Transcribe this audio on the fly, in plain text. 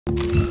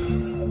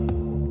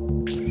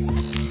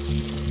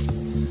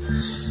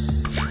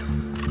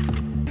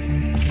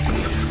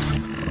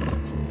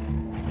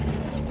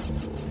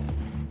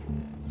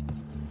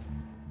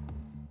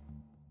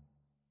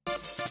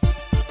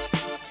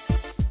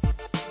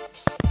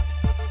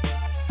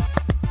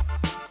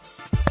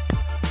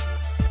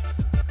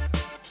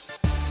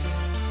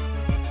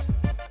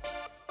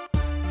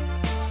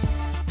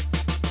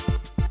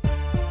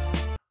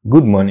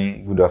Good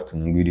morning, good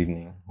afternoon, good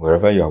evening,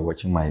 wherever you are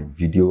watching my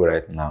video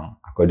right now,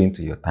 according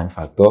to your time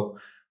factor.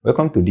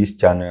 Welcome to this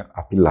channel,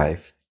 Happy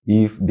Life.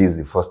 If this is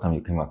the first time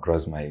you came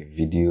across my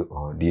video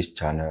or this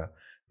channel,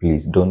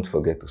 please don't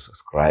forget to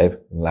subscribe,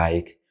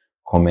 like,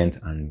 comment,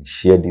 and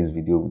share this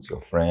video with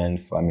your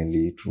friend,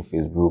 family, through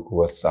Facebook,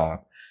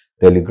 WhatsApp,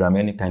 Telegram,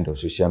 any kind of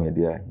social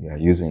media you are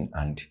using.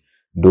 And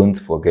don't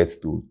forget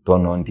to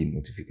turn on the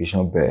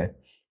notification bell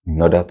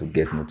in order to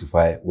get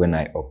notified when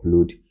I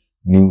upload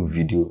new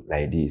video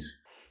like this.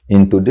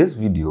 In today's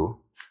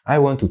video, I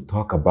want to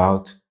talk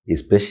about a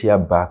special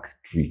bark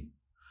tree.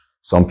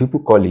 Some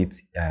people call it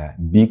a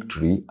big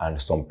tree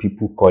and some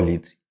people call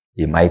it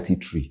a mighty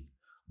tree.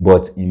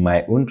 But in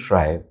my own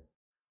tribe,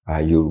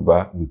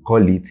 Yoruba, we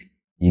call it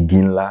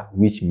Igi Nla,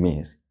 which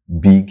means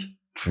big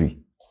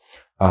tree.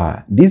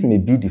 This may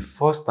be the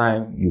first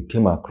time you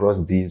came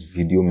across this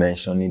video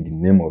mentioning the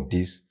name of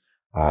this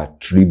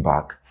tree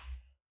bark,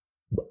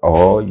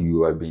 or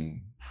you have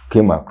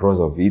came across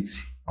of it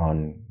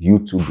on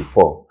YouTube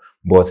before.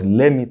 But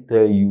let me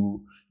tell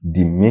you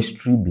the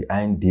mystery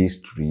behind this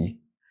tree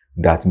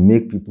that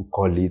make people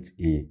call it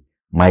a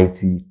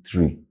mighty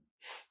tree.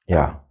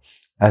 Yeah,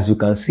 as you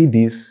can see,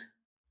 this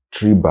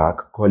tree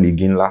bark called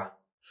Igi Nla,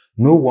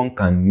 no one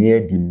can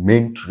near the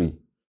main tree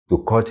to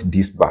cut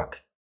this bark.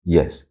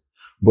 Yes,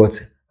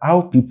 but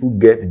how people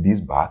get this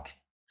bark?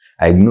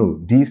 I know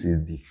this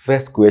is the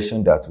first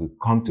question that will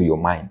come to your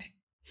mind.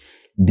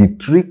 The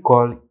tree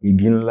called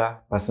Igi Nla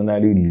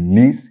personally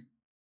release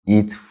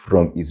it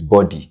from its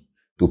body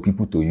to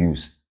people to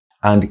use,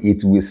 and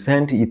it will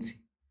send it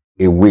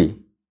away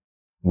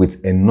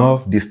with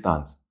enough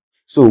distance.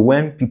 So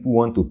when people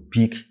want to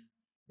pick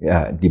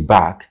the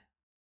bark,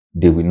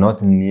 they will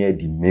not near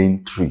the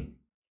main tree.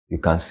 You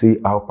can see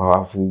how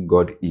powerful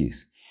God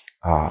is.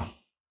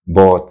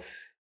 But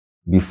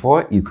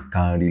before it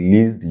can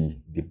release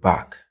the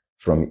bark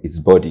from its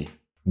body,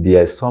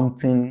 there is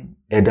something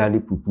elderly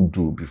people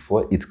do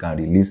before it can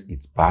release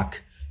its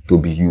bark to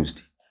be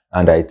used.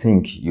 And I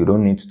think you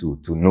don't need to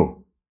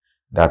know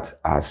that,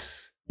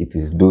 as it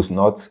does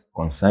not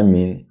concern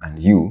me and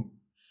you.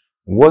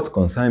 What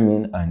concern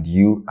me and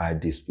you are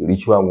the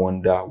spiritual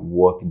wonder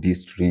work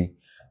this tree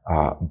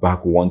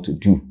bark want to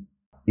do.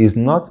 It's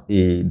not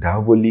a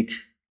diabolic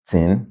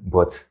thing,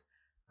 but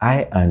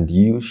I and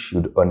you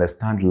should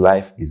understand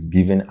life is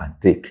given and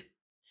take.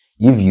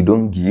 If you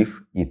don't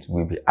give, it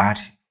will be hard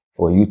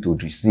for you to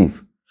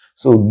receive.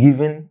 So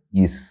giving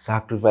is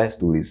sacrifice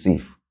to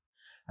receive.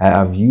 I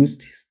have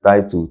used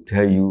style to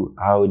tell you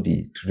how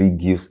the tree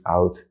gives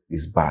out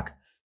its bark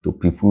to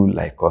people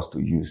like us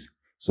to use.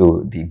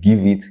 So they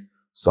give it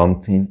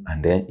something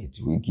and then it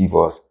will give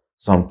us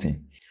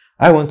something.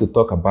 I want to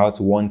talk about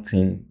one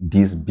thing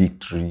this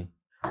big tree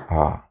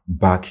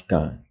bark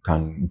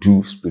can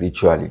do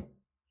spiritually.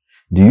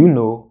 Do you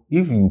know,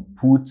 if you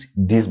put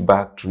this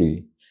bark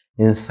tree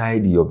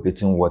inside your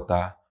bathing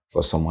water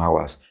for some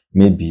hours,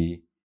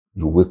 maybe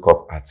you wake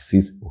up at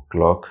 6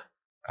 o'clock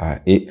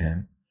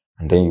a.m.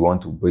 and then you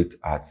want to bathe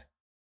at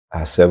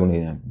 7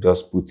 a.m.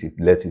 Just put it,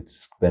 let it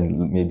spend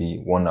maybe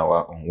 1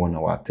 hour or 1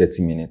 hour,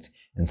 30 minutes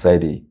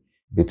inside the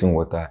bathing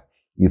water.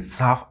 It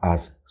serves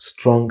as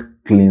strong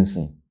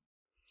cleansing,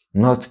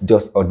 not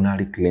just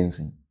ordinary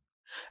cleansing.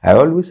 I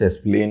always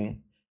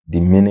explain the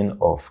meaning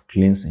of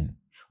cleansing.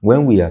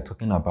 When we are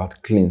talking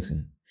about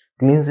cleansing,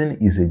 cleansing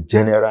is a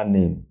general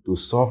name to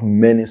solve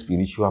many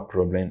spiritual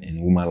problems in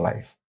human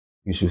life.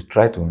 You should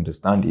try to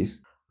understand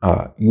this.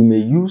 You may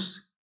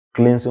use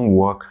cleansing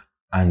work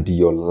and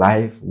your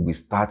life will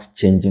start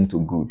changing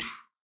to good.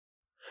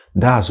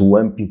 That's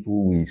when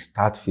people will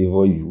start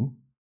favor you,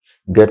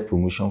 get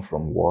promotion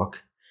from work.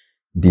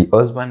 The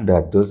husband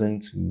that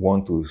doesn't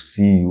want to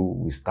see you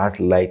will start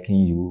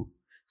liking you.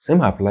 Same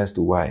applies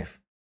to wife.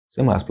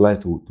 Same applies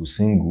to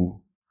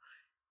single.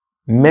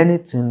 Many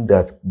things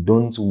that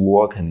don't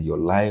work in your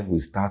life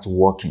will start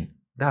working.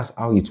 That's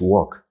how it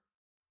works.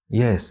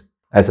 Yes,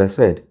 as I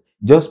said,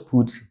 just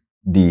put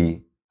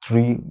the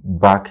tree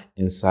bark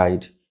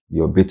inside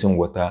your bathing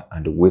water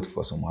and wait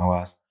for some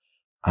hours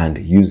and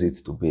use it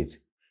to bathe.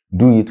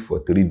 Do it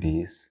for 3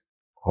 days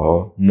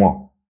or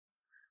more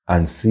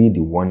and see the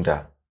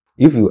wonder.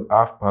 If you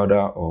have powder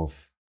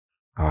of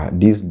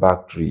this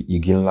bark tree,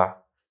 Igi Nla,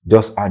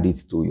 just add it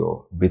to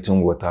your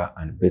bathing water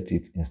and bathe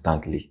it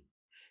instantly.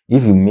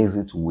 If you mix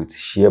it with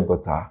shea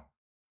butter,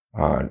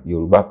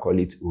 Yoruba call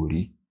it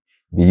ori,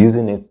 be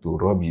using it to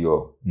rub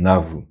your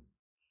navel.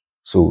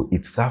 So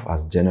it serves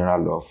as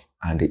general love,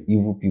 and the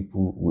evil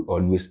people will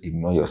always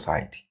ignore your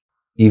side.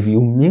 If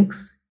you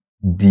mix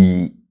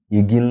the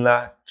Igi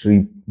Nla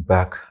tree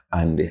bark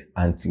and the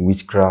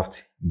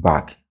anti-witchcraft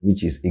bark,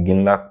 which is Igi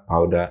Nla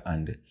powder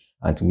and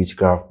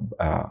anti-witchcraft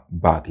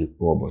bark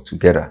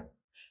together,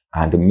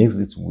 and mix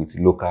it with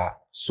local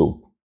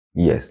soap.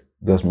 Yes,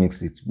 just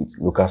mix it with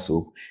local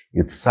soap.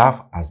 It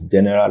serves as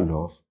general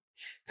love.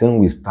 Things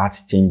will start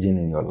changing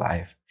in your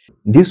life.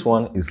 This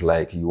one is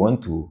like you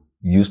want to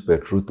use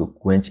petrol to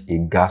quench a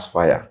gas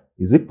fire.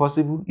 Is it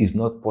possible? It's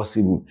not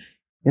possible.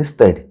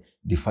 Instead,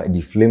 the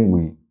flame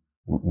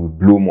will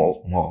blow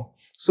more.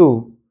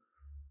 So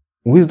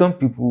wisdom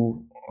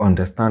people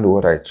understand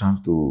what I try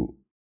to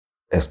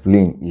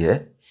explain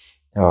here.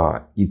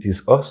 It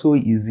is also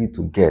easy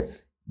to get,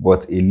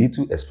 but a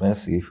little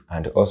expensive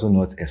and also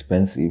not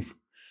expensive.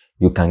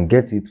 You can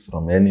get it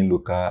from any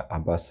local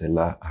herbal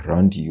seller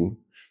around you.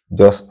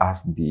 Just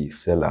ask the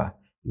seller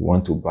you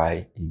want to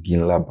buy Igi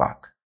Nla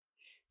back.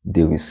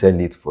 They will sell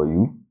it for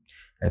you.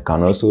 I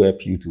can also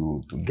help you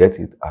to get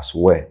it as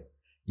well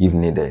if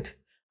needed.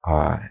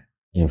 Uh,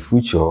 in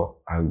future,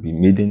 I will be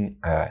making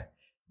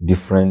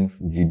different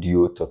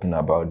video talking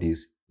about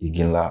this Igi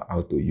Nla,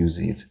 how to use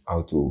it,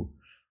 how to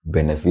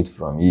benefit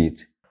from it.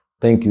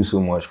 Thank you so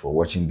much for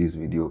watching this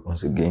video.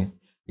 Once again,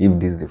 if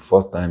this is the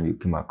first time you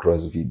came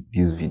across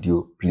this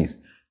video, please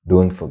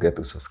don't forget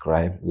to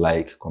subscribe,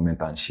 like, comment,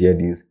 and share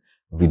this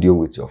video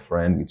with your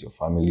friend, with your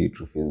family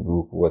through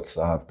Facebook,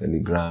 WhatsApp,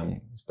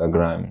 Telegram,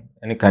 Instagram,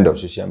 any kind of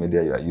social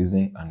media you are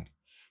using. And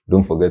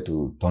don't forget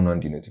to turn on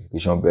the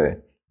notification bell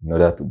in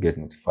order to get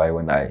notified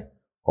when I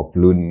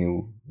upload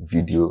new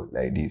video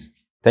like this.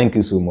 Thank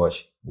you so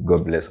much.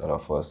 God bless all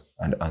of us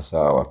and answer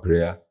our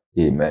prayer.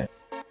 Amen.